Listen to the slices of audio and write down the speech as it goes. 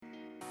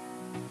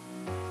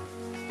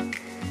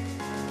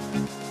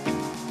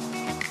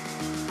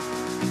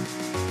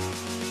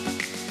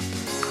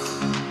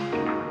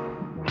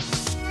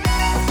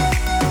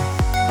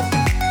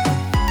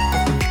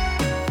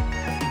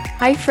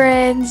Hi,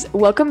 friends.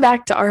 Welcome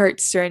back to Our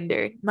Hearts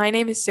Surrendered. My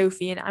name is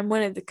Sophie, and I'm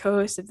one of the co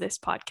hosts of this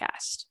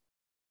podcast.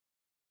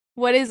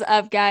 What is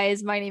up,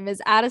 guys? My name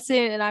is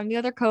Addison, and I'm the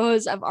other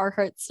co-host of Our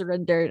Hearts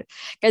Surrendered.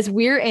 Guys,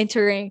 we're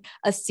entering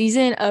a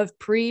season of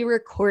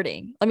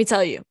pre-recording. Let me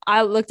tell you,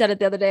 I looked at it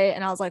the other day,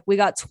 and I was like, we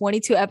got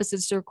 22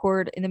 episodes to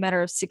record in the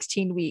matter of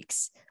 16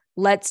 weeks.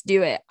 Let's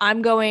do it.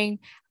 I'm going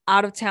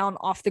out of town,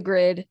 off the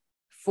grid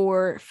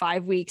for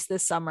 5 weeks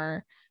this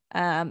summer,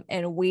 and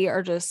we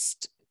are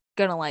just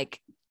gonna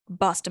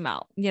bust them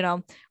out.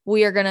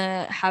 We are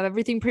gonna have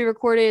everything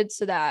pre-recorded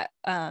so that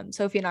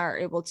Sophie and I are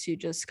able to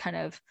just kind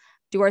of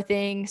do our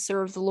thing,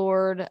 serve the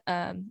Lord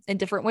in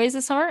different ways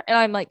this summer. And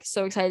I'm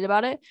so excited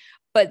about it.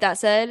 But that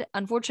said,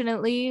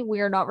 unfortunately,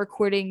 we are not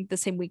recording the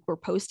same week we're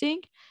posting,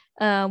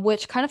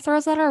 which kind of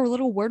throws out our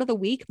little word of the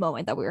week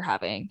moment that we were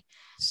having.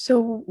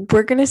 So,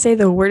 we're going to say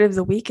the word of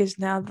the week is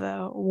now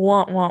the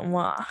wah, wah,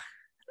 wah.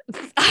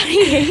 I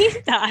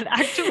hate that.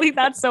 Actually,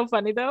 that's so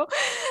funny, though.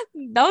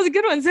 That was a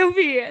good one,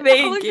 Sophie. Thank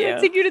How long did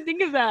it take you to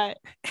think of that?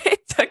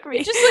 It took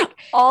me just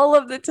all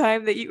of the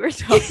time that you were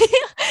talking.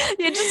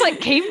 It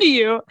just came to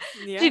you.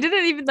 Yeah. She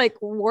didn't even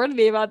warn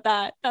me about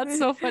that. That's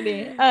so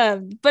funny.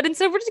 But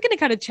instead we're just gonna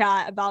kind of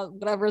chat about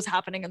whatever's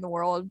happening in the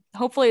world.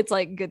 Hopefully it's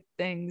good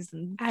things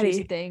and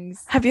juicy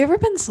things. Have you ever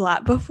been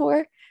slapped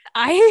before?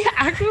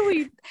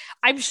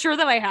 I'm sure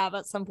that I have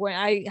at some point.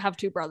 I have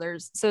two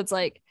brothers, so it's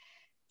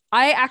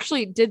I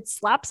actually did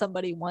slap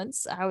somebody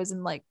once. I was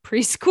in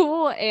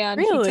preschool, and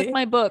he took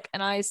my book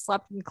and I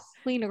slapped him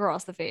clean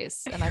across the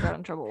face, and I got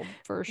in trouble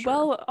for sure.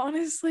 Well,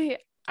 honestly,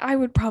 I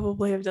would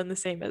probably have done the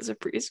same as a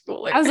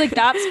preschooler. I was like,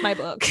 that's my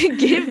book.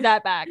 Give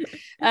that back.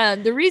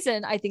 The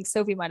reason I think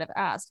Sophie might have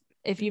asked,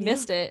 if you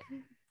missed it,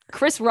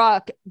 Chris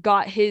Rock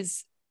got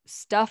his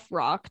stuff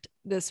rocked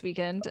this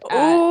weekend.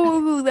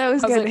 Oh, that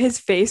was good. His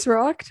face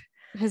rocked?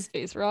 His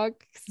face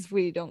rocked, because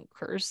we don't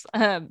curse.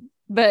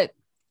 But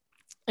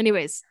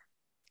anyways,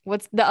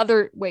 what's the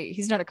other? Wait,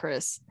 he's not a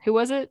Chris. Who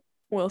was it?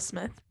 Will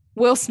Smith.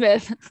 Will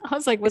Smith. I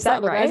was like, what's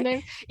that right? Guy's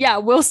name? Yeah,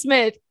 Will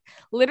Smith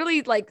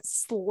literally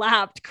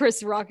slapped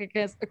Chris Rock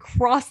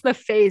across the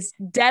face,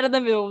 dead in the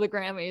middle of the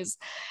Grammys.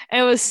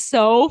 And it was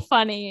so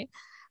funny.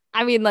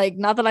 I mean,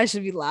 not that I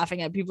should be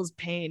laughing at people's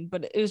pain,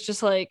 but it was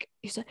just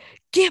he's like,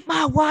 get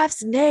my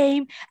wife's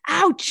name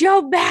out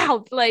your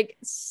mouth.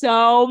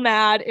 So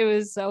mad. It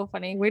was so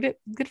funny.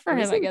 Good for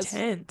him, I guess.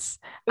 Intense.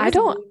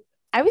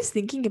 I was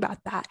thinking about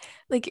that.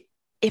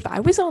 If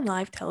I was on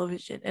live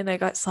television and I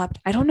got slapped,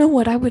 I don't know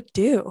what I would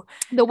do.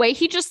 The way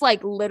he just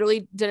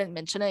literally didn't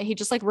mention it. He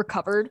just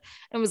recovered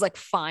and was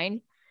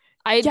fine.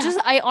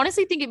 I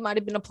honestly think it might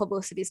have been a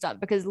publicity stunt,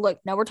 because look,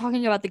 now we're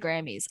talking about the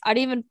Grammys. I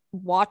didn't even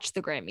watch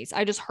the Grammys.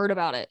 I just heard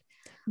about it.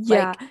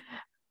 Yeah.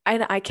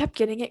 And I kept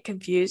getting it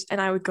confused,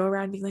 and I would go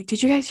around being like,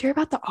 did you guys hear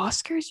about the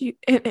Oscars?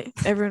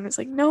 Everyone was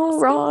like, no,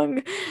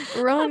 wrong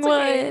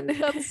one. Okay.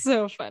 That's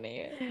so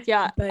funny.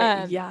 Yeah.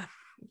 But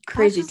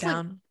crazy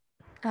town.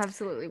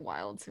 Absolutely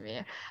wild to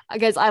me.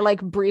 Guys, I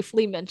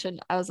briefly mentioned,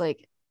 I was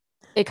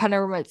it kind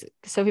of reminds,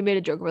 Sophie made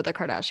a joke about the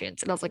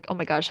Kardashians, and I was like, oh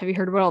my gosh, have you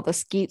heard about all the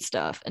skeet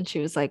stuff? And she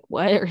was like,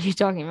 what are you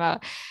talking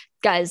about?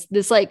 Guys,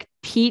 this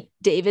Pete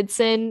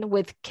Davidson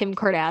with Kim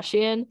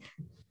Kardashian,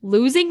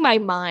 losing my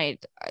mind.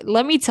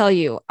 Let me tell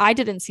you, I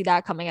didn't see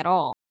that coming at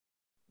all.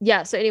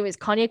 Yeah, so anyways,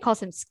 Kanye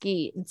calls him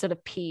Skeet instead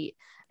of Pete.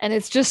 And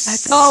it's just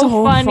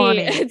so funny.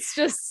 It's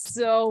just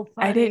so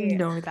funny. I didn't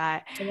know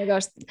that. Oh my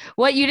gosh.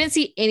 What, you didn't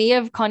see any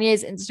of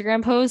Kanye's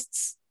Instagram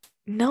posts?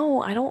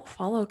 No, I don't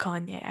follow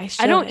Kanye.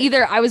 I don't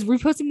either. I was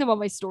reposting them on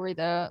my story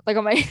though.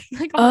 On my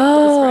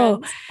close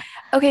friends.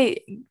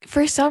 Okay.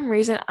 For some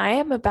reason, I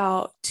am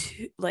about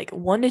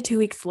 1 to 2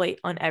 weeks late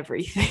on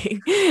everything.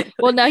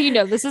 Well, now you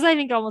know. This is, I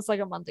think, almost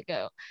a month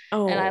ago.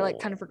 Oh. And I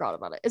kind of forgot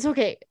about it. It's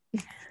okay.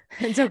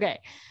 It's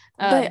okay.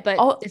 But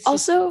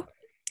also,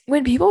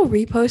 when people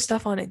repost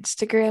stuff on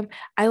Instagram,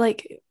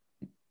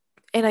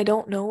 and I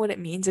don't know what it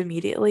means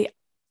immediately.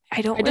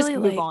 I don't really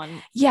move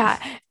on.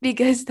 Yeah,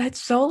 because that's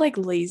so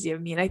lazy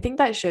of me. And I think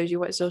that shows you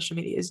what social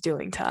media is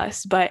doing to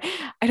us. But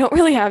I don't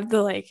really have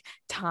the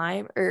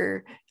time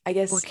or I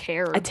guess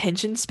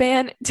attention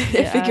span to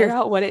figure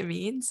out what it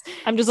means.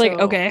 I'm just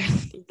okay,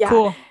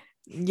 cool.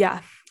 Yeah.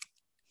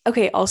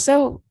 Okay.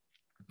 Also,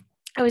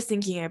 I was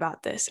thinking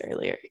about this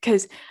earlier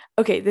because,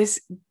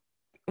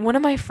 one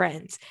of my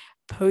friends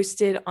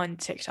posted on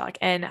TikTok,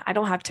 and I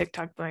don't have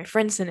TikTok, but my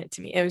friend sent it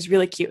to me. It was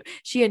really cute.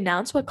 She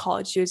announced what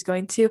college she was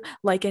going to,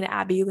 an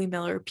Abby Lee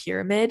Miller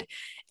pyramid,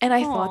 and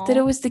I thought that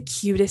it was the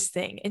cutest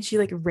thing. And she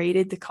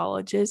rated the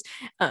colleges,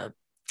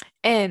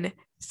 and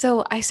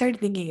so I started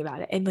thinking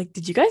about it. And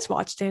did you guys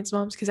watch Dance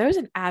Moms? Because I was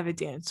an avid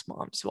Dance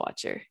Moms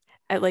watcher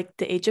at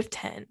the age of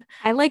 10.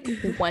 I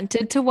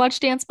wanted to watch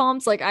Dance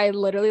Moms. I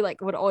literally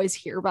would always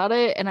hear about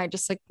it, and I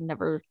just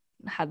never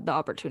had the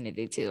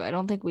opportunity to. I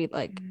don't think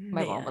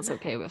my mom was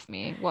okay with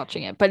me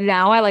watching it, but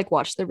now I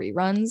watch the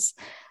reruns,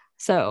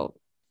 so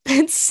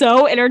it's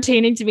so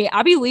entertaining to me.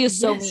 Abby Lee is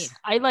so mean.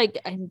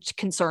 I'm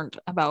concerned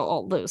about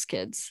all those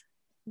kids.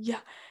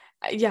 Yeah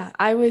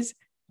I was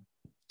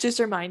just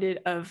reminded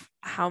of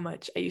how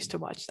much I used to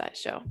watch that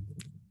show.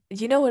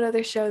 you know what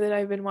other show that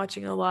I've been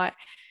watching a lot?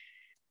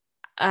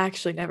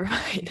 Actually, never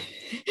mind.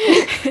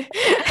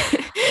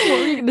 What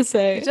were you gonna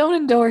say? Don't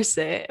endorse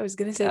it. I was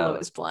gonna say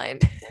Love is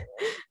Blind.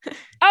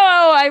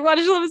 Oh, I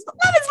watched Love is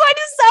Blind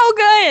is so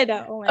good.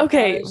 Oh my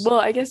Okay, gosh. well,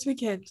 I guess we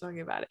can talk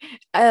about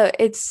it.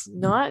 It's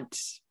not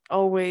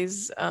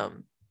always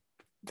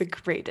the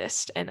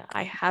greatest, and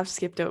I have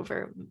skipped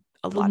over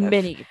a lot of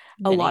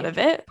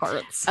it.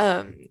 Parts.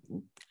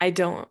 I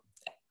don't.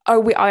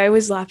 I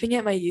was laughing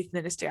at my youth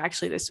minister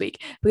actually this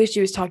week because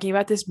she was talking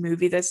about this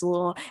movie that's a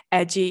little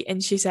edgy,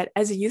 and she said,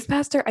 as a youth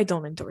pastor, I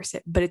don't endorse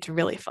it, but it's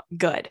really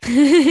good.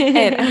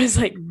 And I was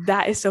like,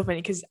 that is so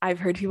funny, because I've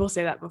heard people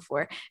say that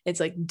before.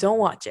 It's like, don't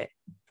watch it,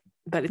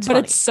 but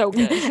it's so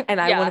good. And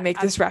I want to make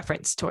this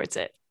reference towards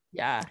it.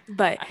 Yeah.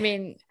 But I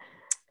mean,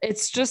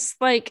 it's just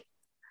like,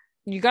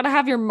 you got to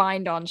have your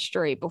mind on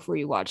straight before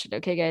you watch it.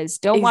 Okay, guys,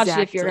 don't watch it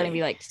if you're going to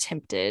be like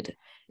tempted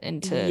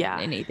into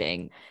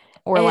anything,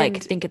 or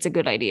like think it's a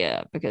good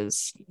idea,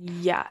 because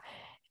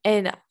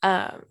and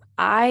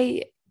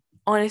I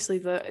honestly,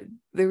 the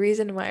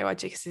reason why I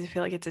watch it is because I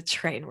feel like it's a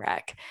train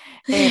wreck,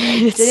 and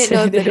I didn't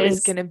know that it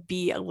was gonna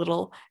be a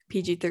little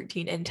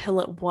PG-13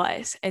 until it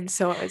was, and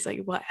so I was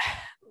like, what?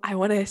 I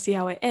want to see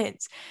how it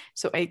ends,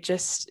 so I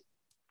just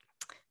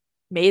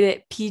made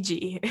it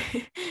PG.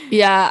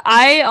 Yeah,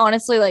 I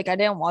honestly, like, I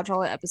didn't watch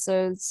all the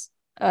episodes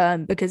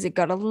because it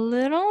got a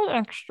little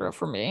extra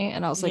for me,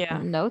 and I was like,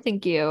 no,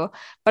 thank you.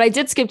 But I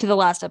did skip to the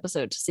last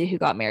episode to see who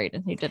got married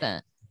and who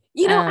didn't.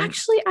 You know,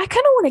 actually, I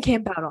kind of want to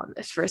camp out on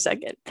this for a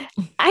second.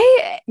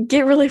 I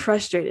get really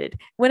frustrated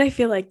when I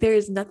feel like there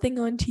is nothing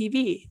on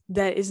TV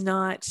that is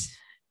not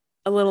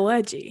a little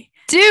edgy.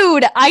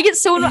 Dude, I get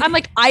so I'm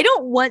like, I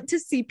don't want to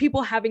see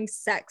people having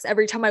sex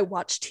every time I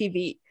watch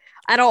TV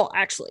at all,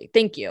 actually.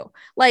 Thank you.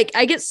 Like,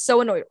 I get so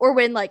annoyed. Or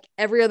when like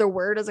every other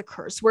word is a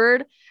curse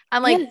word.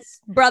 I'm like,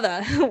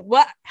 brother,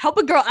 what? Help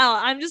a girl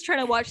out. I'm just trying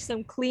to watch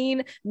some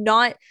clean,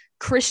 not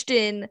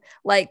Christian,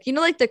 like, you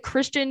know, like the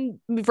Christian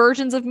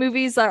versions of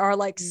movies that are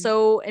like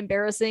so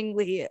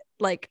embarrassingly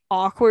like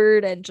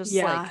awkward and just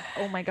like,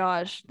 oh my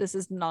gosh, this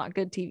is not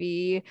good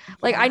TV.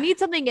 Like, I need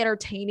something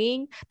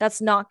entertaining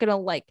that's not gonna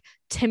like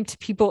tempt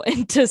people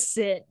into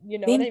sin. You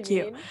know what I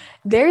mean?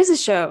 There is a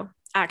show,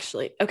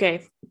 actually.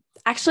 Okay.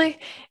 Actually,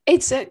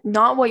 it's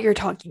not what you're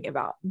talking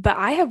about, but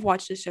I have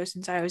watched this show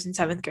since I was in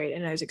 7th grade,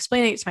 and I was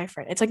explaining it to my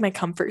friend. It's like my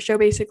comfort show,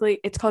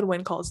 basically. It's called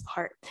When Calls the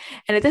Heart.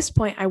 And at this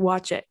point, I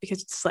watch it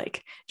because it's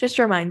like, just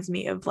reminds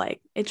me of like,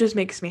 it just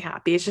makes me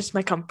happy. It's just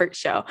my comfort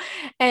show.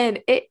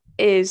 And it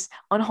is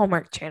on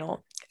Hallmark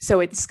Channel. So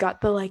it's got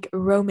the like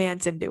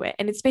romance into it.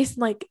 And it's based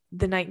in like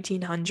the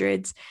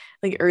 1900s,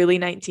 like early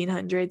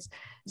 1900s.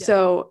 Yeah.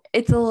 So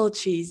it's a little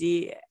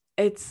cheesy.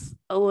 It's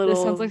a little,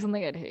 this sounds like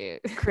something I'd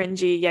hate.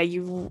 Cringy. Yeah,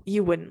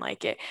 you wouldn't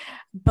like it,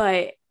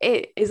 but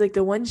it is like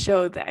the one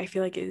show that I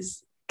feel like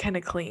is kind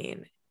of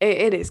clean.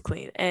 It is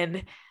clean,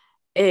 and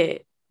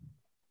it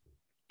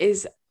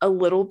is a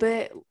little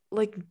bit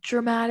like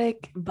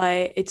dramatic,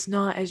 but it's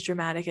not as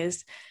dramatic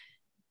as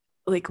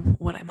like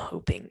what I'm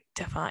hoping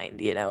to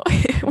find, you know.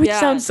 Which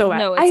sounds so bad.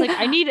 No, it's like,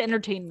 I need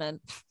entertainment.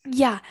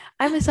 Yeah,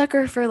 I'm a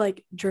sucker for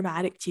like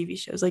dramatic TV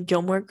shows, like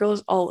Gilmore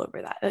Girls, all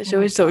over that. That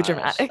show is so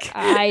dramatic.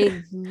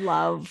 I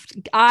love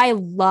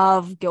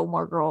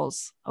Gilmore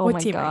Girls. Oh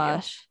what my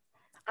gosh.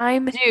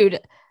 I'm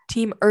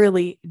team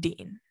Early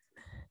Dean.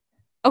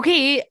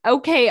 Okay,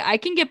 I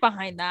can get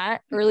behind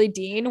that. Early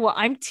Dean. Well,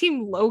 I'm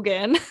team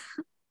Logan.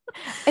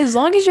 As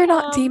long as you're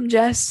not team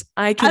Jess,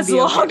 I can. As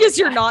long as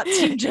you're not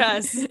team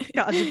Jess.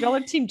 Gosh, if y'all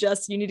are team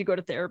Jess, you need to go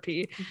to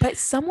therapy. But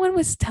someone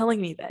was telling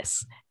me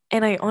this,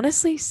 and I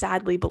honestly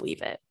sadly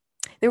believe it.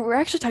 We're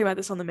actually talking about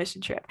this on the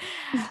mission trip.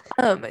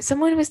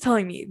 Someone was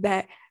telling me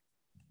that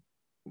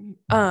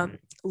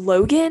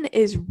Logan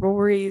is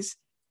Rory's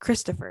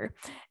Christopher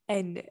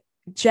and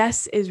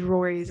Jess is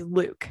Rory's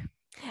Luke.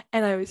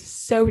 And I was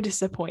so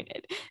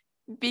disappointed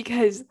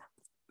because,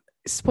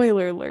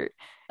 spoiler alert,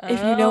 if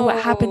you know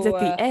what happens at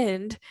the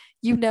end,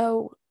 you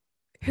know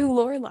who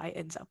Lorelai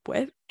ends up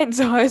with. And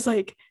so I was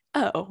like,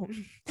 oh.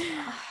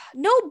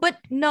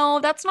 No,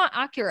 that's not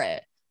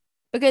accurate,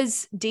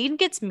 because Dean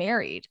gets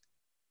married.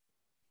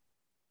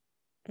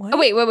 What? Oh,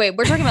 wait.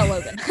 We're talking about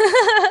Logan.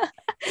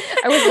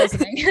 I was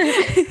listening.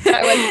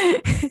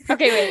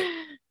 Okay, wait.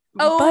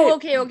 Oh,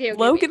 okay.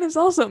 Logan is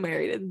also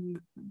married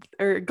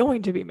or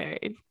going to be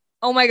married.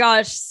 Oh my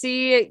gosh.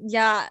 See,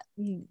 yeah.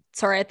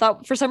 Sorry, I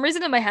thought for some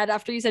reason in my head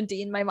after you said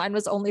Dean, my mind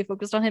was only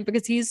focused on him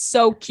because he's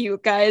so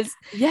cute, guys.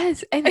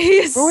 Yes, and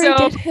he's Rory so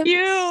did him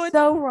cute.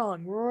 So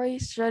wrong. Rory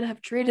should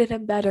have treated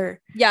him better.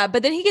 Yeah,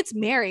 but then he gets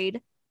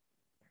married.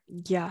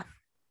 Yeah.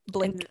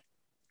 Blink.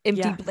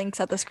 Empty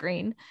blinks at the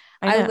screen.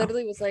 I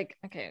literally was like,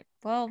 okay,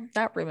 well,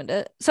 that ruined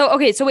it. So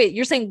wait,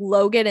 you're saying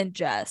Logan and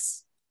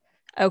Jess.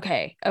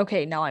 Okay,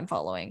 now I'm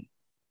following.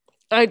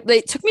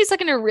 It took me a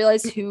second to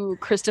realize who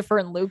Christopher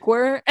and Luke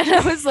were, and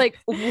I was like,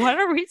 what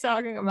are we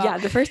talking about? Yeah,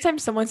 the first time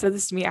someone said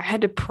this to me, I had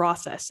to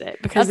process it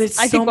because there's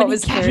so many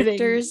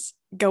characters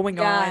going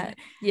on.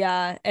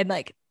 Yeah, and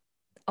like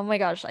Oh my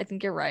gosh, I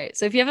think you're right.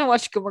 So if you haven't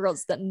watched Gilmore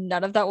Girls, then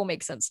none of that will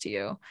make sense to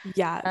you.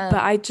 Yeah, but Um,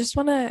 I just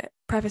want to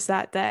preface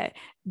that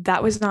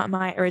was not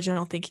my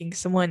original thinking.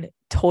 Someone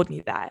told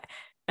me that.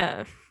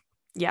 Uh,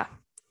 yeah,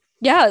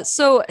 Yeah,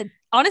 so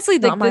honestly,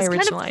 not like my this kind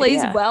of original plays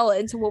idea. well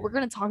into what we're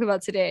going to talk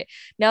about today.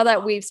 Now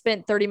that we've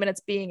spent 30 minutes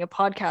being a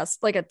podcast,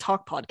 like a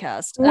talk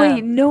podcast.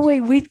 Wait, no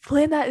way. We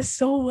planned that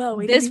so well.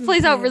 We didn't This even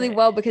plays out plan really it.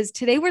 well because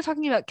today we're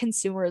talking about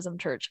consumerism,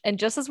 church. And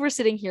just as we're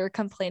sitting here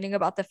complaining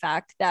about the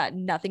fact that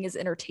nothing is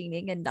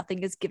entertaining and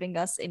nothing is giving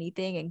us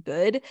anything and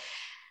good,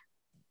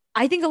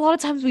 I think a lot of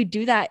times we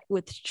do that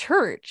with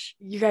church.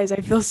 You guys, I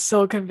feel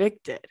so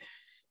convicted.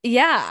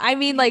 Yeah, I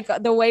mean, like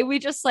the way we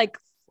just like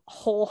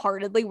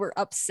wholeheartedly were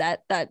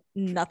upset that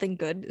nothing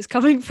good is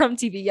coming from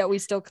TV, yet we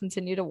still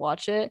continue to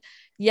watch it.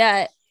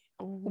 Yet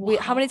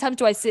how many Wow. times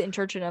do I sit in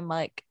church and I'm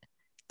like,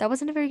 that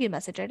wasn't a very good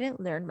message. I didn't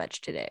learn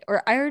much today,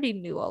 or I already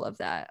knew all of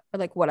that, or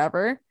like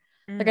whatever.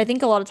 Like I Mm.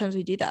 think a lot of times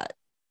we do that.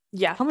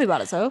 Yeah. Tell me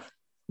about it, Soph.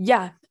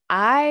 Yeah.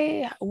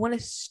 I want to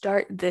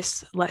start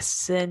this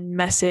lesson,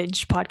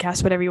 message,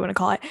 podcast, whatever you want to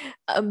call it,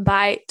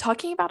 by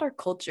talking about our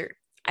culture.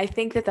 I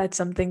think that that's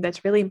something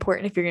that's really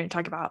important if you're going to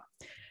talk about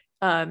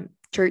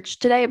church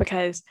today,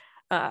 because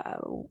uh,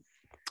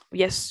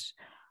 yes,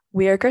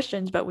 we are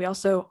Christians, but we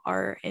also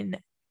are in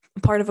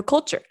part of a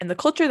culture. And the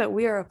culture that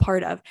we are a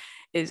part of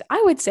is,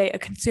 I would say, a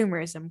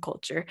consumerism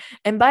culture.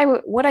 And by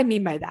what I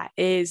mean by that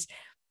is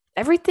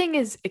everything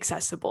is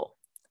accessible.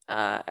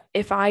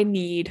 If I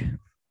need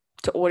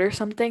to order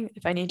something,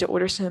 if I need to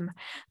order some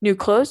new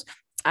clothes,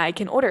 I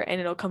can order and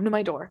it'll come to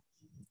my door.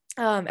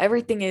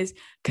 Everything is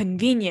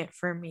convenient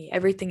for me.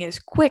 Everything is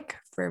quick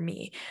for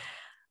me.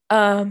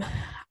 Um,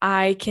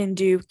 I can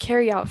do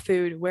carry out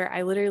food where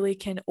I literally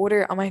can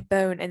order on my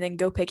phone and then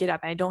go pick it up.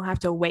 I don't have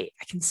to wait.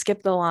 I can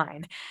skip the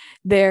line.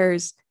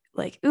 There's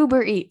like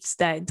Uber Eats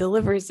that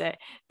delivers it.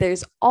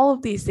 There's all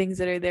of these things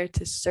that are there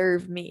to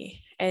serve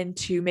me and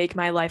to make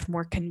my life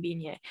more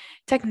convenient.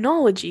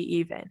 Technology,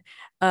 even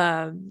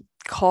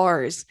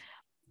cars,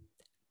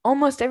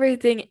 almost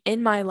everything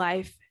in my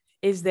life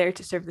is there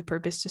to serve the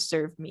purpose to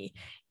serve me.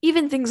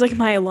 Even things like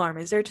my alarm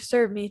is there to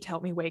serve me, to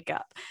help me wake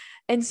up.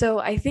 And so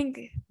I think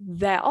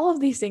that all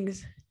of these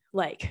things,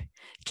 like,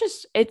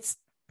 just it's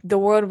the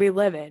world we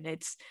live in.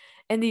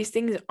 And these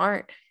things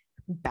aren't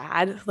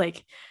bad.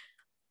 Like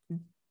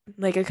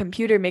a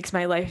computer makes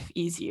my life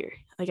easier.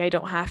 Like I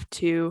don't have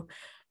to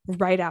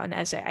write out an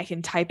essay. I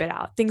can type it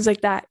out. Things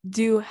like that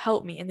do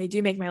help me and they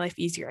do make my life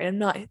easier. And I'm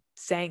not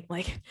saying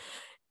like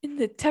in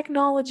the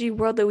technology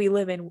world that we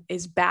live in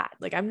is bad.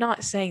 Like I'm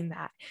not saying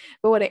that.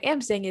 But what I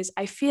am saying is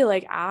I feel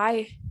like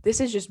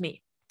this is just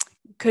me.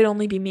 Could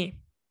only be me.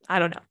 I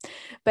don't know.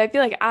 But I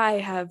feel like I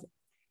have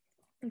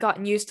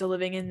gotten used to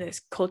living in this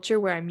culture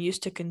where I'm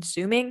used to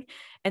consuming,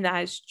 and that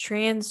has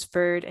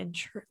transferred and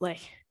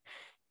like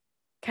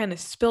kind of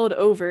spilled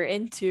over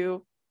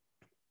into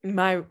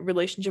my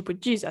relationship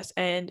with Jesus,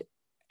 and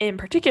in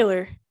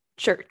particular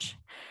church.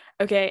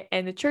 Okay,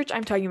 and the church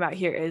I'm talking about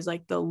here is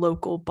like the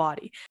local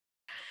body.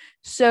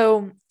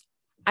 So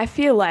I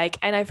feel like,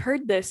 and I've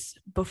heard this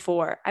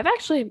before, I've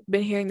actually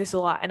been hearing this a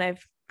lot, and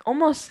I've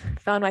almost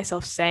found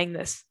myself saying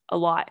this a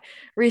lot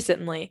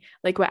recently.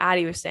 Like what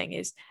Addie was saying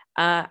is,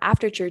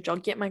 after church, I'll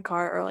get in my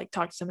car or like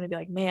talk to someone and be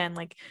like, man,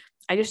 like,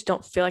 I just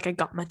don't feel like I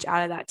got much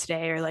out of that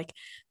today. Or like,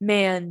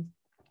 man,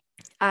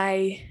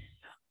 I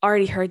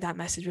already heard that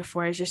message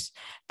before. I just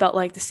felt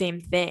like the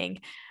same thing.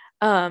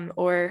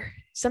 Or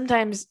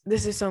sometimes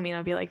this is so mean.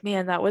 I'll be like,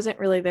 man, that wasn't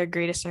really their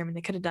greatest sermon.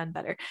 They could have done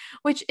better,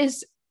 which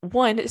is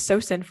one,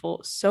 so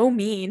sinful, so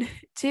mean,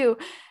 too.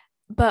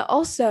 But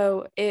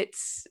also,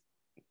 it's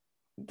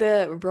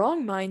the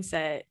wrong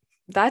mindset.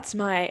 That's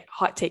my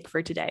hot take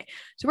for today.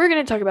 So, we're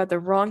going to talk about the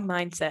wrong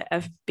mindset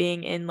of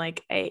being in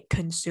like a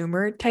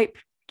consumer type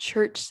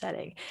church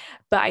setting.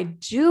 But I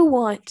do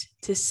want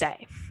to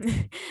say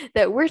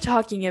that we're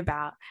talking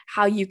about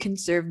how you can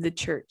serve the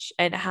church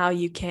and how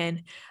you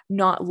can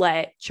not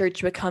let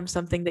church become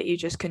something that you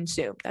just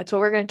consume. That's what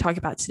we're going to talk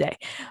about today.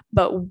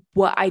 But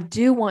what I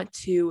do want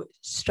to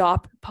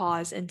stop,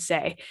 pause, and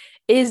say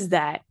is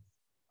that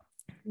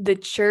the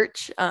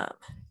church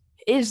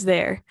is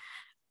there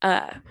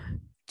uh,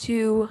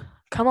 to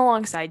come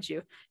alongside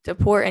you, to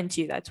pour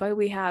into you. That's why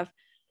we have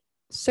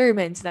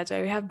sermons. That's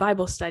why we have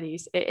Bible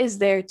studies. It is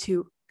there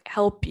to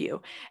help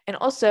you. And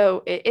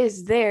also, it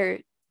is there,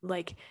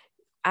 like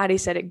Addie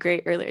said it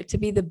great earlier, to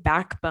be the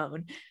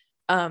backbone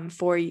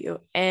for you.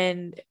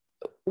 And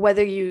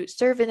whether you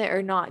serve in it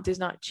or not does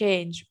not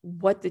change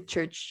what the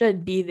church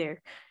should be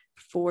there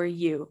for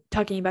you.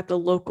 Talking about the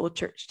local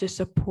church to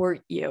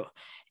support you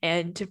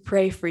and to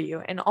pray for you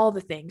and all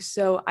the things.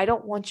 So I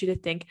don't want you to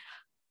think,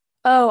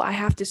 oh, I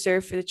have to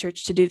serve for the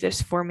church to do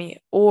this for me,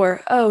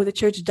 or oh, the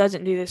church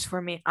doesn't do this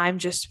for me. I'm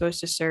just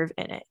supposed to serve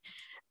in it.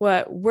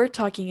 What we're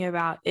talking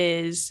about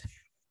is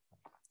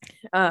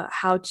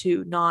how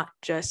to not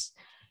just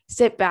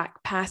sit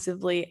back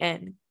passively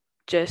and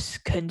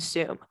just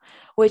consume,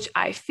 which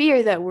I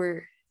fear that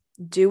we're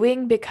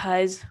doing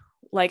because,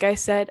 like I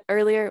said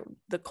earlier,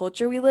 the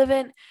culture we live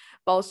in,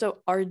 but also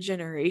our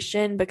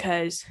generation,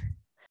 because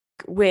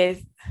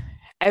with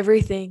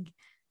everything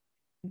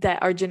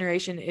that our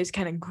generation is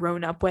kind of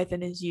grown up with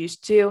and is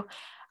used to,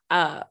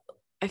 I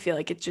feel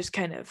like it's just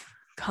kind of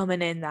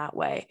coming in that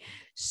way.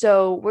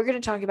 So we're going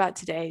to talk about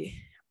today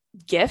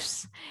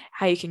gifts,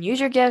 how you can use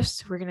your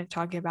gifts. We're going to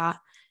talk about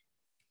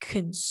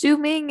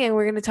consuming, and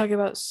we're going to talk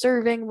about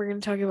serving. We're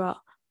going to talk about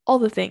all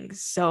the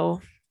things.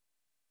 So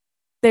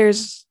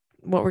there's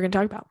what we're going to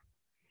talk about.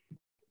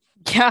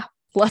 Yeah,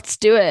 let's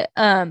do it.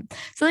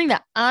 Something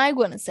that I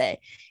want to say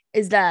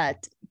is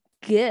that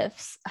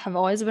gifts have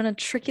always been a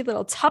tricky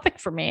little topic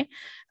for me,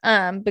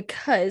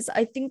 because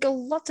I think a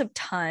lot of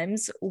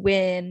times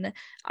when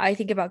I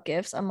think about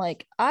gifts, I'm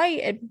like, I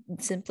am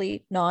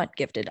simply not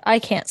gifted. I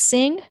can't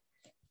sing.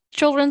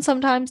 Children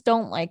sometimes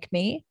don't like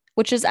me,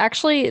 which is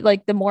actually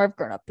like the more I've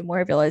grown up, the more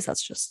I realize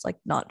that's just like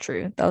not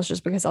true. That was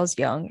just because I was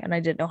young and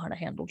I didn't know how to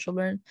handle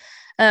children.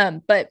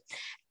 But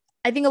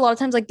I think a lot of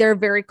times, like, there are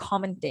very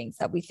common things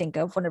that we think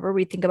of whenever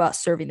we think about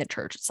serving the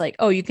church. It's like,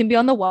 oh, you can be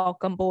on the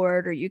welcome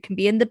board, or you can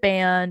be in the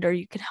band, or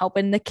you can help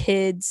in the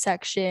kids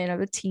section or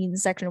the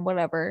teens section or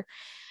whatever.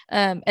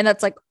 And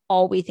that's like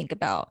all we think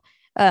about.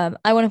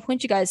 I want to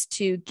point you guys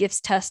to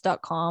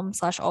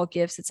giftstest.com/all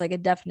gifts. It's like a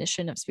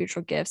definition of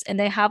spiritual gifts, and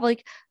they have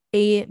like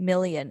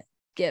 1,000,000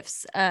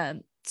 gifts.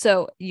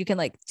 So you can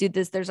like do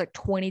this. There's like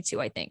 22,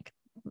 I think.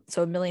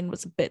 So 1,000,000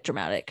 was a bit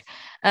dramatic.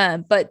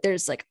 But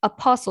there's like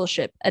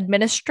apostleship,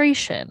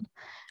 administration,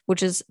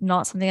 which is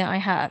not something that I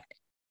have.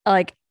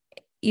 Like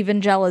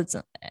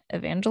evangelism.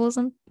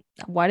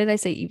 Why did I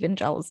say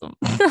evangelism?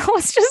 That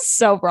was just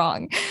so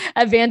wrong.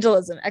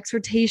 Evangelism,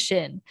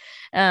 exhortation,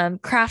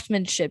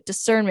 craftsmanship,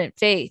 discernment,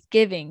 faith,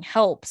 giving,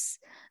 helps,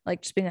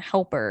 like just being a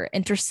helper,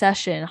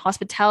 intercession,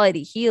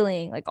 hospitality,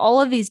 healing, like all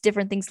of these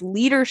different things,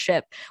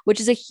 leadership, which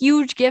is a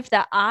huge gift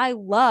that I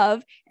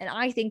love. And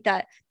I think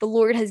that the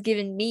Lord has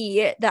given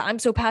me that I'm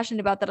so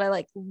passionate about that I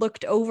like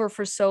looked over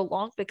for so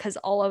long, because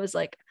all I was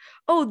like,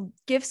 oh,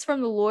 gifts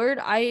from the Lord.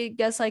 I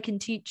guess I can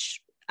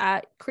teach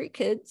at Creek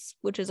Kids,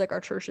 which is like our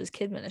church's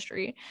kid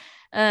ministry,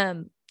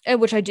 and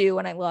which I do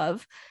and I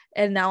love.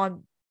 And now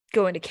I'm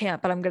going to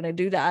camp and I'm going to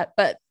do that.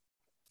 But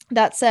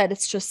that said,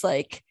 it's just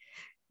like,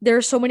 there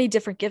are so many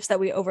different gifts that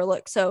we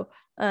overlook. So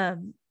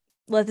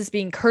let this be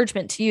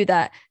encouragement to you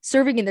that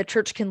serving in the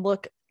church can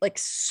look like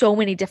so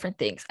many different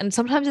things. And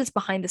sometimes it's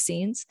behind the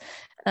scenes.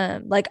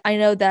 Like I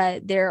know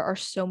that there are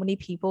so many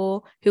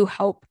people who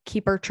help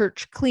keep our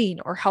church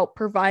clean or help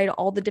provide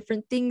all the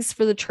different things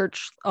for the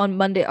church on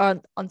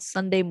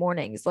Sunday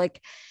mornings,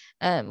 like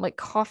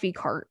coffee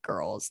cart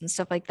girls and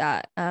stuff like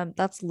that.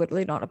 That's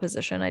literally not a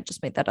position. I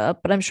just made that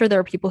up, but I'm sure there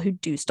are people who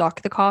do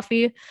stock the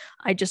coffee.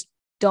 I just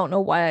don't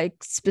know why I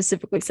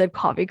specifically said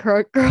coffee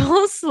cart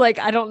girls. Like,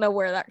 I don't know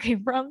where that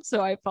came from, so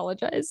I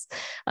apologize.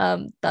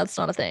 That's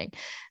not a thing.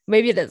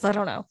 Maybe it is. I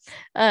don't know.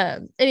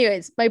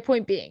 Anyways, my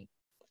point being,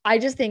 I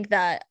just think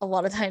that a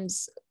lot of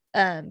times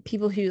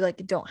people who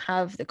like don't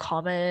have the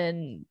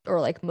common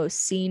or like most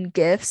seen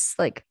gifts,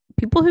 like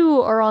people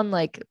who are on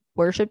like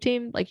worship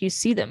team, like you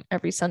see them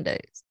every Sunday,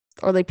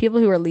 or like people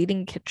who are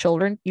leading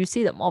children, you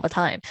see them all the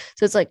time.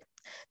 So it's like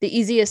the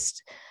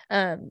easiest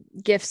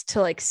gifts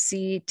to like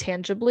see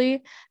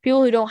tangibly.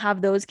 People who don't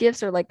have those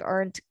gifts or like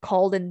aren't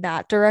called in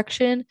that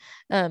direction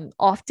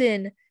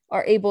often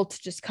are able to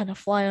just kind of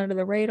fly under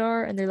the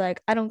radar, and they're like,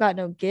 I don't got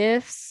no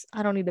gifts,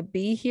 I don't need to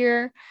be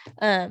here.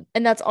 And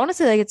that's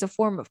honestly like, it's a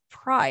form of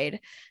pride.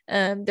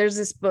 There's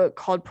this book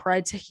called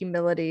Pride to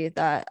Humility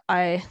that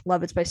I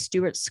love. It's by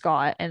Stuart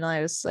Scott, and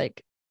I was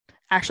like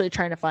actually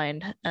trying to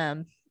find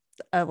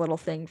a little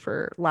thing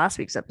for last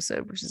week's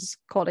episode, which is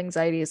called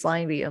Anxiety is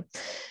Lying to You.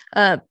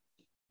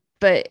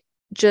 But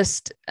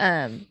just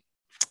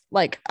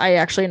like I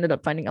actually ended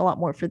up finding a lot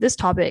more for this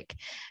topic,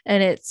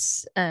 and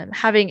it's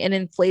having an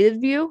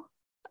inflated view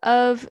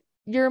of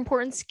your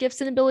importance,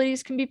 gifts and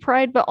abilities can be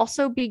pride, but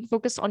also being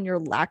focused on your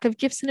lack of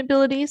gifts and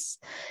abilities.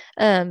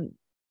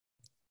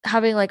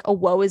 Having like a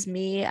woe is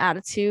me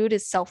attitude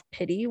is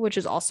self-pity, which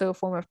is also a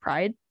form of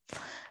pride.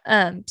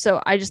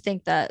 So I just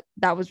think that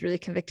that was really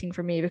convicting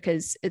for me,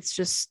 because it's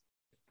just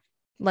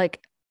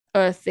like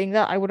a thing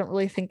that I wouldn't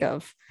really think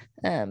of,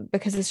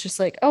 because it's just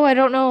like, oh, I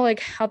don't know like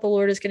how the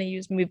Lord is going to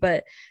use me,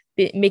 but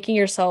making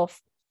yourself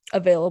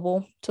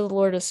available to the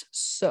Lord is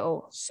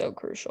so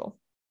crucial.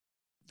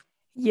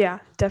 Yeah,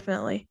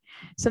 definitely.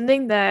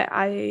 Something that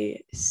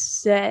I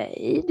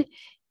said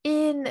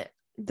in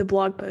the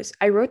blog post,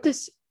 I wrote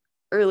this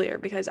earlier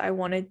because I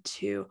wanted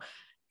to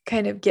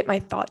kind of get my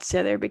thoughts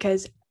together,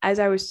 because as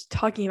I was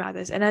talking about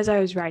this and as I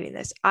was writing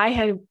this, I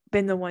had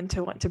been the one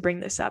to want to bring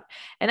this up.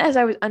 And as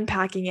I was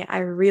unpacking it, I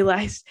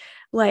realized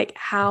like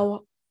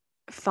how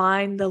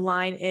fine the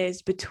line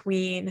is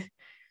between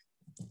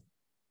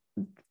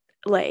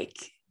like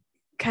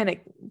kind of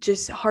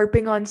just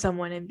harping on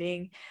someone and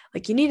being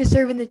like, you need to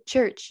serve in the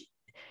church,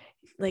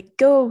 like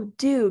go,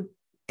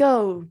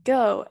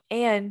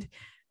 and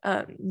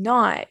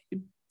not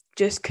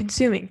just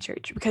consuming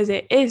church, because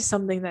it is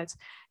something that's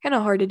kind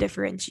of hard to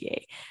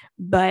differentiate.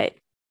 But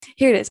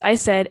here it is. I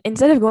said,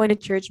 instead of going to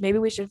church, maybe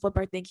we should flip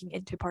our thinking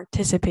into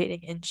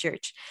participating in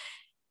church.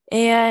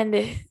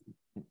 And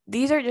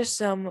these are just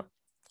some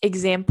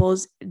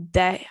examples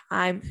that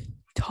I'm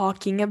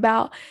talking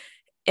about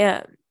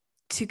uh,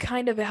 to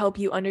kind of help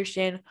you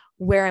understand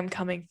where I'm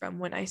coming from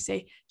when I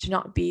say to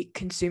not be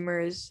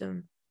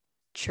consumerism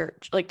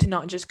church, like to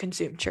not just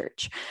consume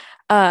church.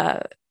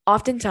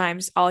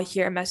 Oftentimes I'll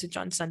hear a message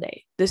on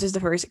Sunday. This is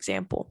the first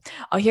example.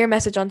 I'll hear a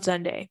message on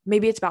Sunday.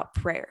 Maybe it's about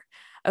prayer.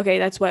 Okay,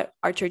 that's what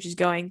our church is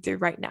going through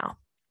right now.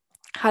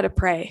 How to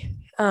pray.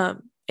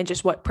 And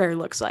just what prayer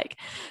looks like.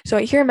 So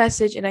I hear a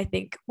message and I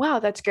think, wow,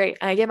 that's great.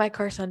 And I get my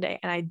car Sunday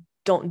and I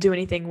don't do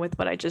anything with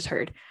what I just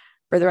heard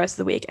for the rest of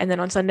the week. And then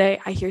on Sunday,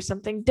 I hear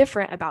something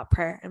different about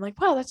prayer. I'm like,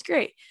 wow, that's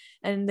great.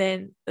 And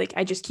then like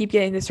I just keep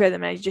getting this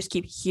rhythm and I just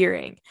keep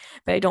hearing,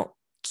 but I don't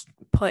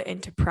put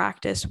into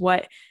practice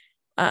what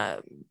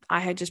I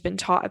had just been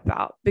taught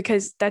about,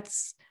 because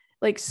that's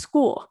like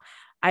school.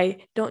 I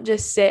don't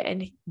just sit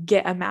and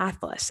get a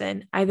math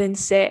lesson. I then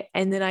sit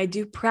and then I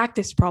do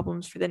practice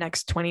problems for the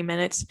next 20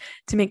 minutes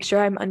to make sure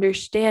I'm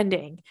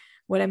understanding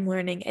what I'm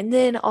learning. And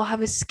then I'll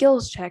have a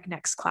skills check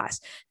next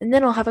class. And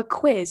then I'll have a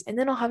quiz. And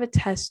then I'll have a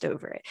test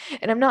over it.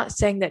 And I'm not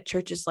saying that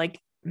church is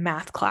like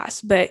math class,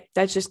 but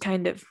that's just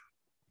kind of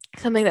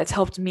something that's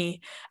helped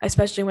me,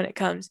 especially when it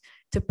comes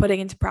to putting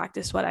into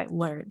practice what I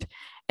learned.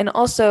 And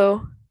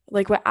also,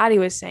 like what Addie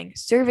was saying,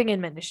 serving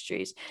in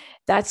ministries,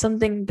 that's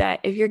something that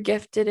if you're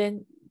gifted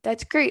in,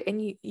 that's great.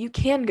 And you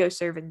can go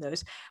serve in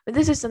those. But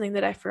this is something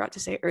that I forgot to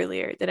say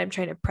earlier that I'm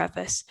trying to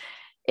preface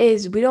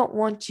is we don't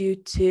want you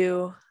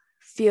to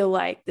feel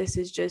like this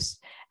is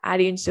just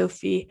Addie and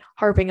Sophie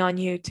harping on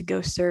you to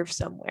go serve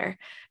somewhere,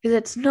 because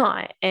it's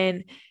not.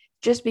 And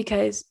just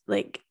because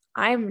like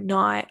I'm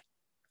not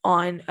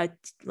on a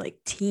like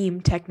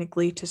team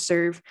technically to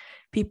serve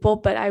people,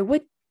 but I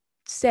would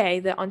say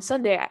that on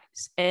Sundays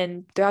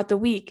and throughout the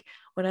week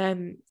when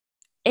I'm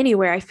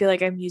anywhere, I feel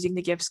like I'm using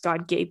the gifts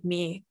God gave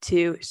me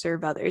to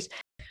serve others.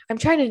 I'm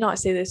trying to not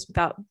say this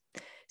without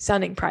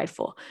sounding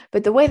prideful,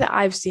 but the way that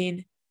I've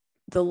seen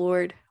the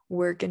Lord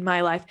work in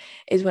my life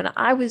is when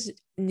I was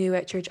new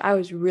at church, I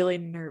was really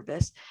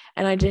nervous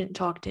and I didn't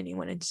talk to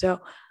anyone. And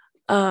so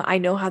I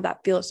know how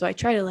that feels. So I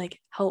try to like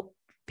help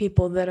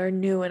people that are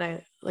new and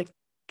I like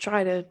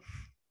try to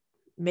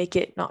make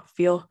it not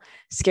feel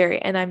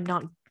scary. And I'm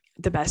not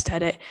the best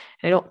at it.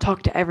 And I don't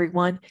talk to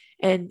everyone.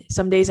 And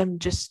some days I'm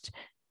just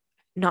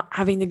not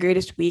having the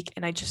greatest week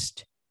and I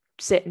just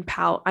sit and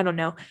pout. I don't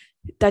know.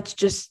 That's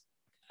just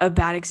a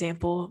bad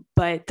example,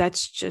 but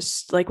that's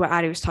just like what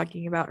Addie was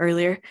talking about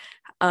earlier.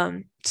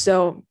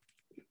 So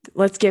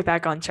let's get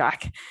back on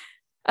track.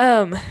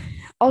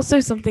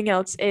 Also something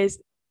else is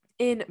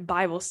in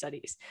Bible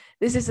studies.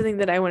 This is something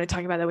that I want to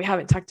talk about that we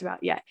haven't talked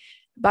about yet.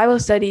 Bible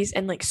studies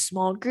and like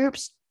small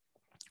groups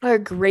are a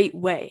great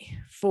way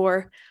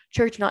for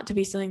church not to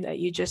be something that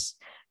you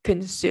just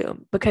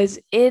consume, because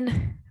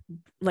in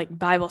like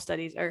Bible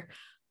studies, or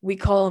we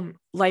call them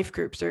life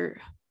groups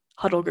or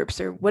huddle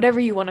groups or whatever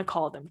you want to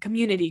call them,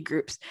 community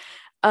groups,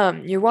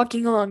 you're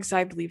walking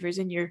alongside believers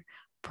and you're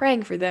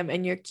praying for them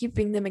and you're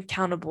keeping them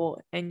accountable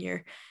and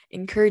you're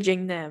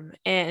encouraging them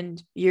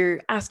and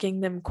you're asking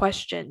them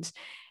questions.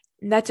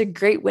 And that's a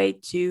great way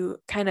to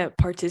kind of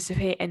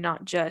participate and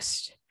not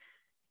just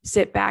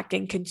sit back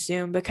and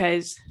consume,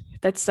 because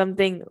that's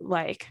something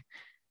like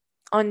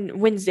on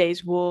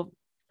Wednesdays we'll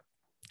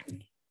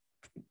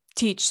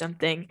teach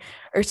something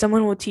or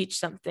someone will teach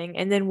something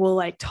and then we'll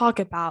like talk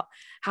about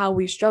how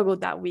we've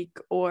struggled that week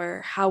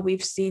or how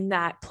we've seen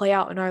that play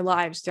out in our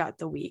lives throughout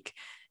the week.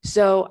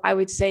 So I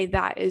would say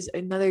that is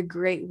another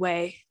great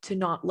way to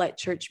not let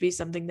church be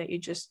something that you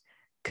just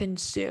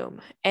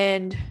consume.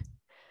 And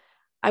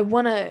I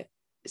want to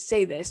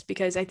say this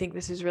because I think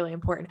this is really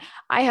important.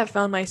 I have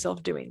found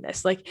myself doing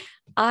this. Like,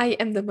 I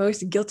am the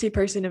most guilty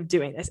person of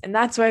doing this. And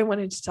that's why I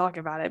wanted to talk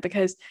about it,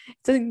 because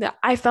it's something that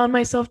I found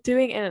myself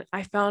doing and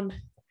I found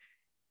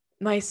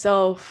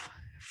myself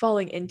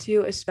falling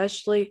into,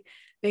 especially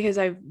because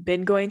I've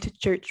been going to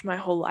church my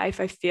whole life.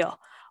 I feel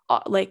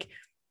like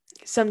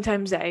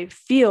sometimes I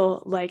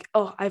feel like,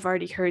 oh, I've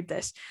already heard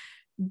this,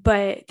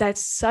 but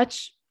that's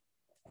such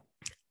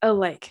a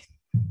like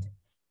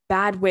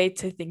bad way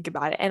to think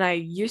about it. And I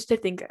used to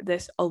think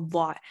this a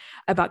lot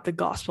about the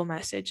gospel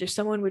message. If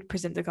someone would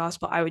present the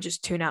gospel, I would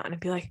just tune out and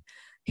I'd be like,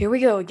 here we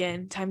go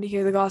again, time to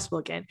hear the gospel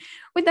again.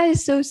 But that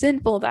is so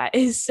sinful. That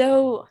is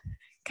so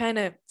kind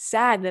of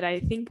sad that I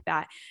think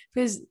that,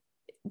 because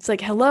it's like,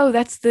 hello,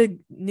 that's the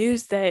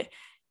news that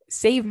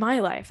saved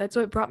my life. That's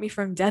what brought me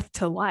from death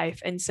to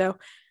life. And so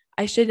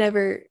I should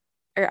never,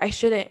 or I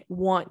shouldn't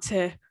want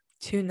to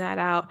tune that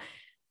out.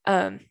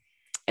 And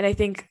I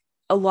think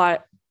a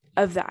lot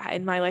of that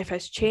in my life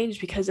has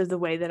changed because of the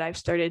way that I've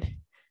started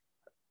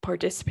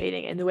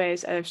participating and the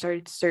ways I've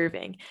started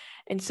serving.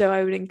 And so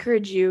I would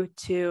encourage you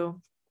to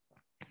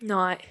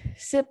not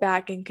sit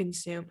back and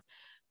consume,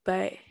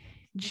 but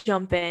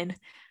jump in,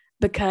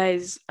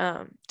 because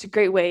it's a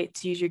great way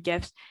to use your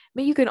gifts.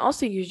 But you can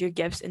also use your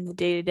gifts in the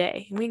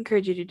day-to-day. We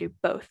encourage you to do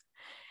both.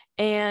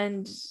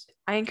 And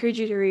I encourage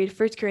you to read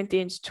 1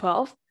 Corinthians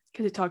 12,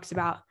 because it talks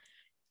about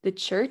the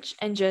church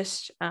and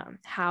just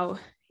how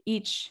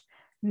each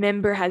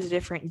member has a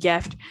different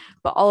gift,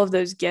 but all of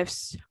those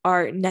gifts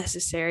are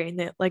necessary. And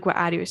that, like what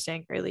Addie was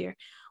saying earlier,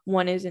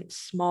 one isn't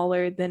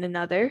smaller than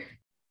another.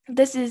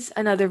 This is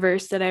another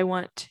verse that I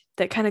want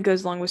that kind of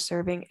goes along with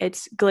serving.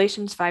 It's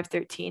Galatians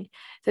 5:13. It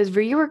says,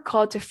 "For you were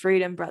called to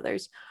freedom,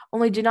 brothers.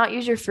 Only do not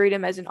use your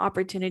freedom as an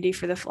opportunity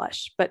for the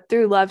flesh, but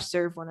through love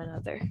serve one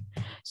another."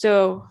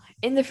 So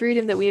in the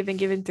freedom that we have been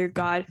given through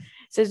God, it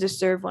says to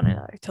serve one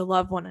another, to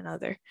love one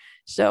another.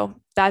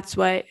 So that's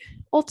what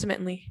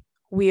ultimately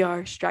we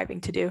are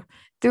striving to do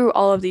through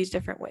all of these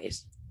different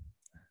ways.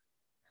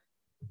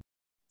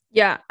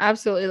 Yeah,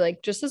 absolutely.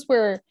 Like just as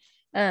we're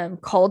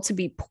called to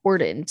be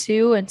poured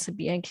into and to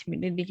be in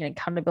community and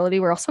accountability,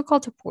 we're also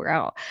called to pour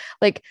out.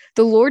 Like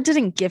the Lord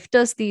didn't gift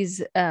us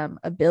these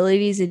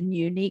abilities and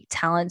unique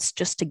talents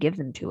just to give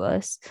them to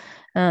us.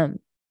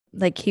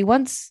 Like he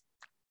wants,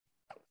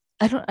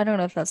 I don't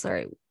know if that's the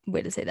right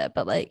way to say that,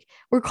 but like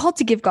we're called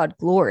to give God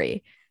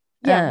glory.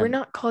 Yeah, we're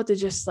not called to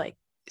just like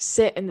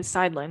sit in the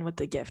sideline with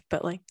the gift,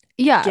 but like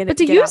but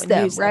to use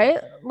them, use right?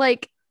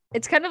 Like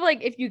it's kind of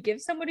like if you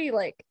give somebody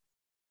like,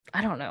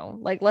 I don't know,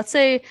 like let's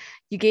say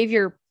you gave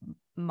your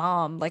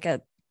mom like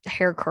a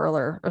hair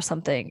curler or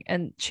something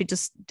and she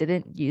just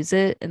didn't use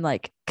it and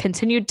like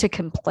continued to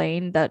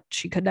complain that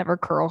she could never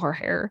curl her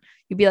hair.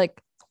 You'd be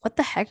like, what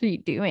the heck are you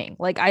doing?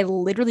 Like, I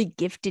literally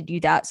gifted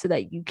you that so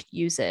that you could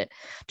use it.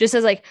 Just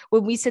as like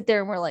when we sit there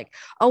and we're like,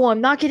 oh,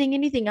 I'm not getting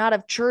anything out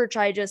of church.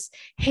 I just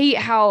hate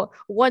how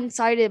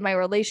one-sided my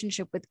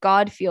relationship with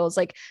God feels.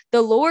 Like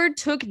the Lord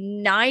took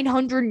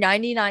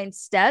 999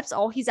 steps.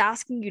 All he's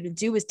asking you to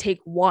do is take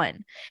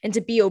one and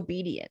to be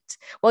obedient.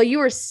 While you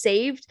were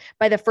saved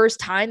by the first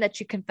time that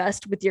you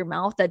confessed with your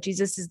mouth that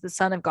Jesus is the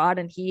Son of God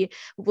and he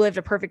lived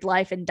a perfect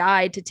life and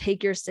died to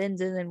take your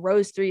sins and then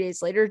rose 3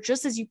 days later,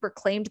 just as you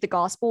proclaimed the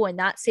gospel and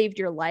that saved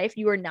your life,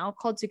 you are now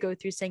called to go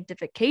through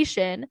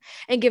sanctification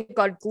and give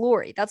God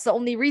glory. That's the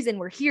only reason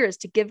we're here, is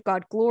to give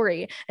God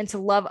glory and to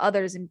love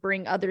others and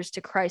bring others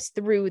to Christ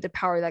through the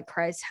power that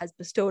Christ has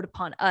bestowed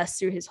upon us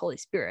through his Holy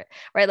Spirit,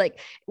 right? Like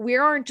we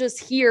aren't just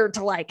here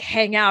to like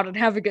hang out and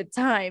have a good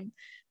time.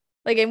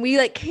 Like, and we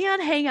like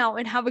can hang out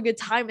and have a good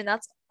time. And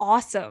that's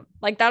awesome.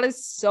 Like that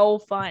is so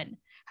fun.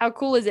 How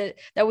cool is it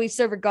that we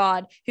serve a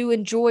God who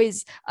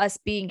enjoys us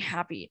being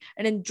happy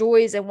and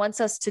enjoys and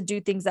wants us to do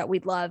things that we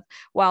love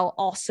while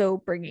also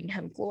bringing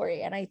him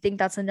glory? And I think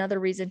that's another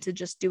reason to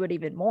just do it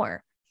even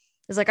more.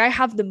 It's like I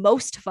have the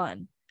most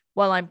fun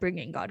while I'm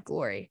bringing God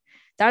glory.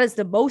 That is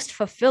the most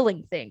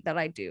fulfilling thing that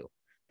I do,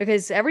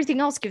 because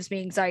everything else gives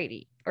me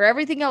anxiety or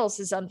everything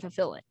else is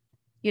unfulfilling,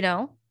 you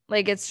know?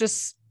 Like it's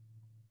just,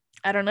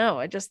 I don't know.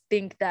 I just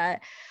think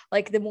that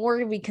like the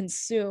more we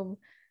consume,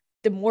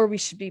 the more we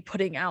should be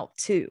putting out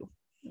too.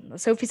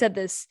 Sophie said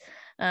this,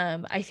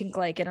 I think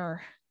like in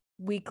our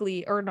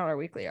weekly, or not our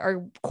weekly,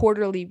 our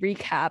quarterly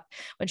recap,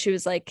 when she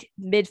was like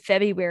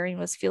mid-February and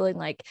was feeling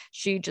like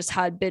she just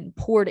had been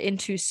poured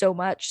into so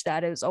much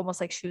that it was almost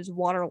like she was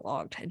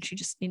waterlogged and she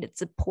just needed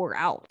to pour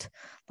out.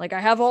 Like, I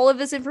have all of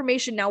this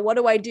information now. What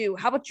do I do?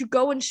 How about you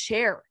go and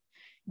share?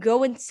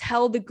 Go and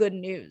tell the good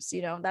news.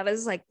 You know, that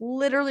is like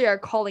literally our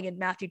calling in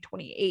Matthew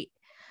 28.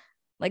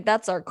 Like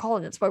that's our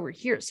calling. That's why we're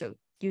here. So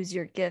use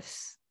your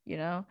gifts, you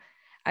know?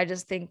 I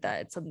just think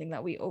that it's something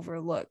that we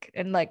overlook.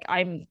 And like,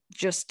 I'm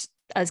just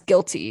as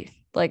guilty.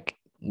 Like,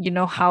 you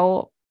know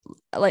how,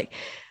 like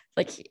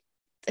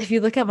if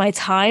you look at my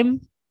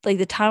time, like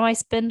the time I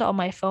spend on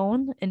my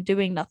phone and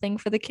doing nothing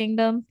for the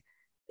kingdom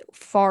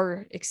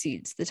far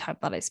exceeds the time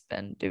that I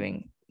spend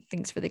doing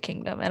things for the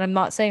kingdom. And I'm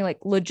not saying like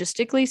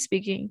logistically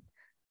speaking,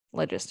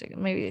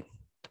 maybe,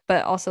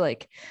 but also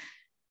like,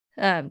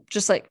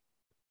 just like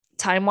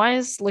time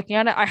wise, looking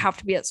at it, I have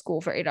to be at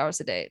school for 8 hours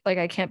a day. Like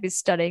I can't be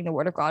studying the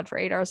word of God for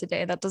 8 hours a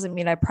day. That doesn't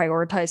mean I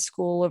prioritize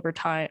school over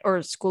time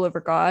or school over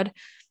God,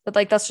 but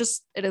like that's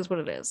just, it is what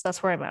it is.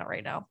 That's where I'm at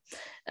right now.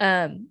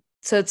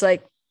 So it's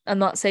like, I'm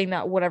not saying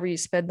that whatever you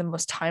spend the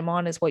most time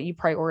on is what you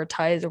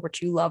prioritize or what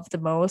you love the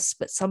most,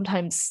 but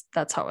sometimes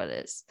that's how it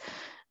is.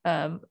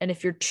 And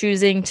if you're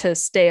choosing to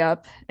stay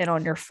up and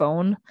on your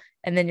phone,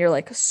 and then you're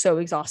like so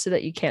exhausted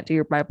that you can't do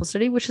your Bible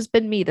study, which has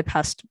been me the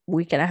past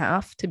week and a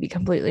half, to be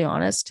completely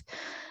honest,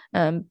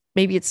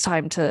 maybe it's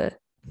time to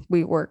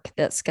rework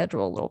that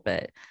schedule a little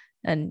bit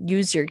and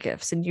use your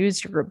gifts and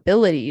use your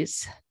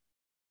abilities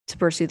to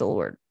pursue the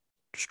Lord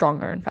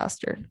stronger and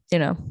faster, you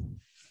know?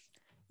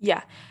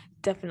 Yeah,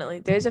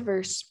 definitely. There's a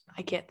verse,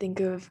 I can't think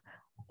of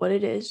what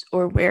it is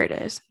or where it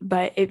is,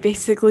 but it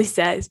basically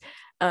says,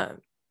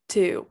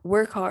 to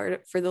work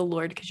hard for the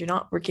Lord, because you're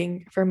not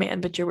working for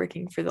man, but you're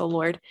working for the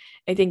Lord.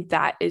 I think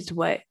that is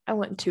what I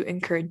want to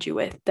encourage you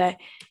with, that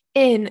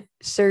in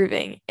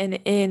serving and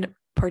in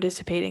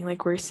participating,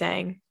 like we're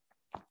saying,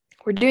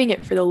 we're doing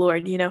it for the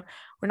Lord. You know,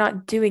 we're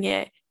not doing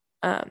it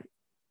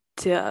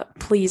to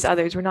please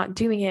others. We're not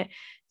doing it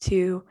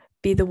to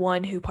be the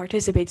one who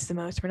participates the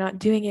most. We're not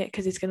doing it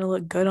because it's going to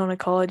look good on a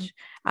college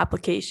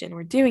application.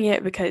 We're doing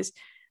it because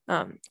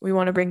we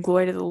want to bring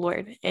glory to the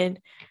Lord, and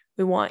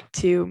we want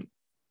to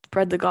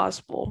spread the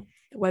gospel,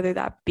 whether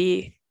that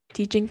be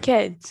teaching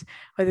kids,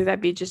 whether that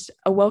be just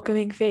a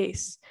welcoming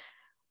face,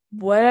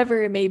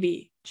 whatever it may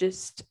be,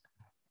 just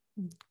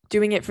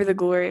doing it for the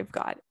glory of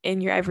God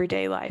in your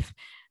everyday life.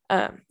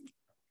 And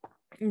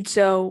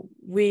so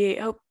we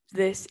hope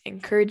this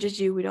encourages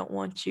you. We don't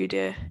want you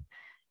to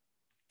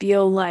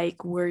feel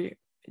like we're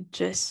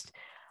just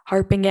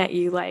harping at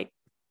you like,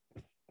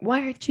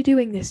 why aren't you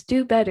doing this?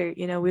 Do better.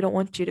 We don't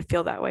want you to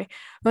feel that way.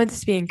 We want this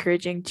to be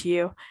encouraging to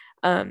you.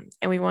 And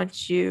we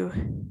want you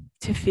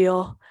to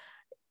feel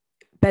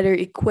better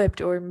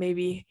equipped, or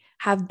maybe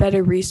have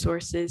better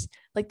resources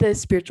like the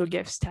spiritual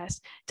gifts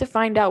test to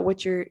find out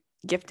what you're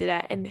gifted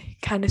at and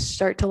kind of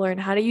start to learn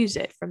how to use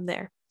it from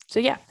there. So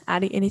yeah,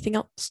 Addie, anything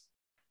else?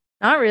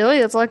 Not really.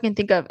 That's all I can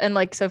think of. And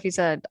like Sophie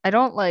said, I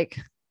don't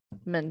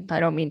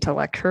mean to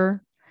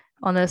lecture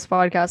on this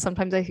podcast.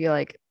 Sometimes I feel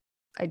like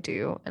I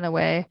do in a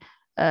way.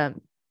 But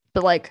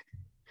like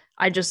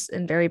I just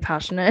am very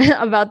passionate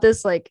about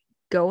this. Like,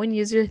 go and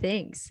use your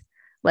things.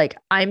 Like,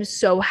 I'm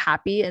so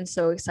happy and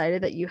so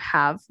excited that you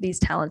have these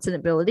talents and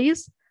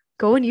abilities.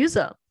 Go and use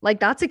them. Like,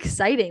 that's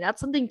exciting. That's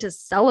something to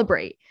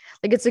celebrate.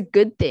 Like, it's a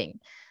good thing.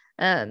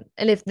 And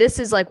if this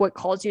is like what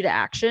calls you to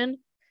action,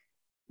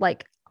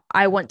 like,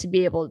 I want to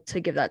be able to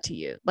give that to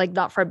you, like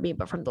not from me,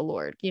 but from the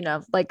Lord,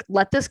 like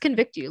let this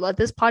convict you. Let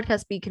this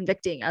podcast be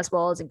convicting as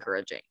well as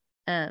encouraging.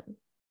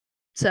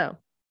 So,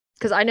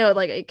 because I know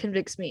like it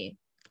convicts me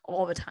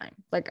all the time,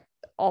 like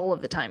all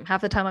of the time.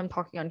 Half the time I'm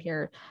talking on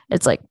here,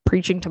 it's like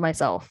preaching to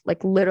myself,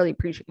 like literally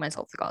preaching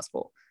myself the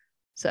gospel.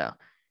 So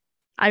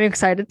I'm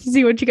excited to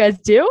see what you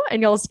guys do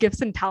and y'all's gifts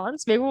and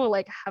talents. Maybe we'll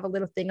like have a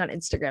little thing on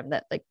Instagram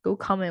that like go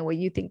comment what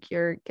you think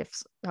your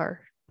gifts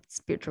are,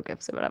 spiritual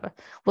gifts or whatever.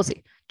 We'll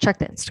see. Check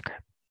the Instagram.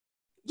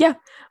 Yeah,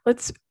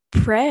 let's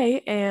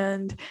pray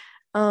and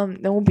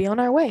then we'll be on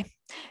our way.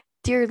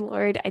 Dear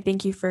Lord, I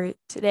thank you for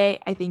today.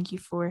 I thank you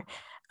for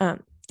the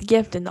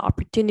gift and the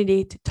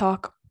opportunity to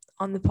talk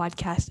on the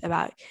podcast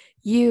about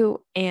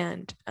you,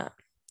 and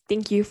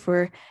thank you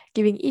for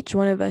giving each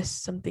one of us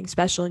something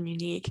special and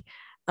unique,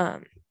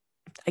 a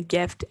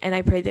gift. And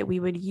I pray that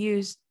we would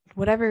use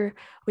whatever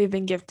we've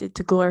been gifted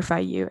to glorify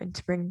you and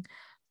to bring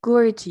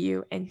glory to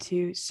you and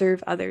to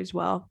serve others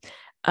well.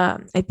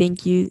 I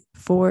thank you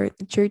for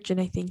the church, and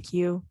I thank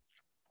you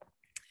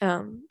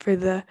for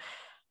the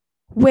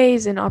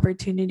ways and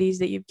opportunities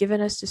that you've given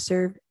us to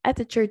serve at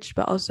the church,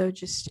 but also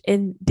just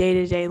in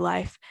day-to-day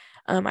life.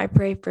 I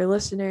pray for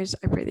listeners.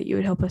 I pray that you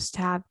would help us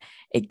to have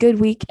a good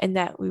week and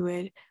that we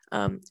would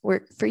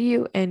work for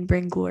you and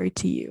bring glory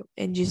to you.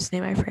 In Jesus'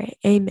 name I pray.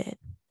 Amen.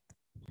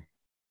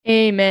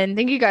 Amen.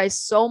 Thank you guys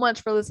so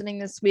much for listening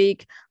this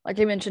week. Like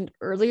I mentioned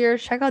earlier,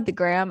 check out the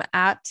gram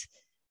at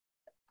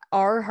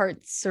Our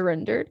Hearts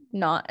Surrendered,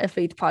 not a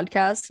faith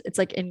podcast. It's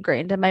like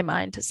ingrained in my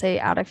mind to say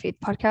at a faith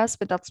podcast,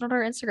 but that's not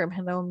our Instagram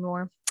handle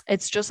anymore.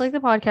 It's just like the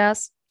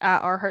podcast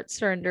at Our Hearts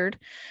Surrendered,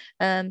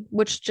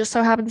 which just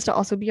so happens to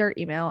also be our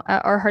email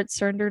at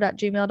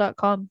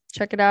ourheartsurrendered@gmail.com.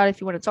 Check it out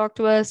if you want to talk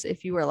to us.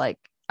 If you were like,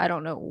 I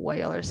don't know what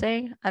y'all are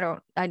saying,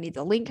 I need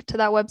the link to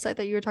that website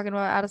that you were talking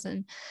about,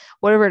 Addison,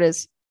 whatever it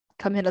is,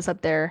 come hit us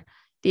up there,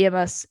 DM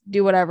us,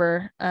 do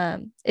whatever.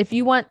 If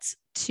you want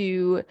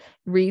to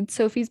read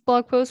Sophie's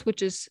blog post,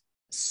 which is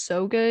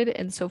so good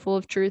and so full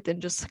of truth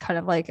and just kind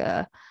of like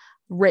a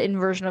written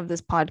version of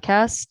this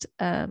podcast,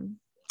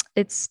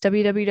 it's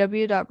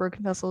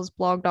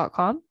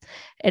www.brokenvesselsblog.com,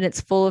 and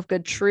it's full of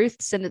good truth.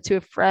 Send it to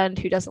a friend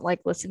who doesn't like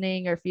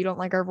listening, or if you don't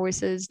like our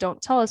voices,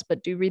 don't tell us,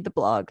 but do read the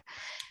blog.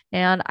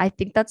 And I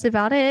think that's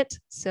about it.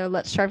 So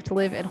let's strive to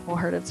live in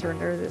wholehearted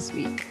surrender this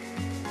week.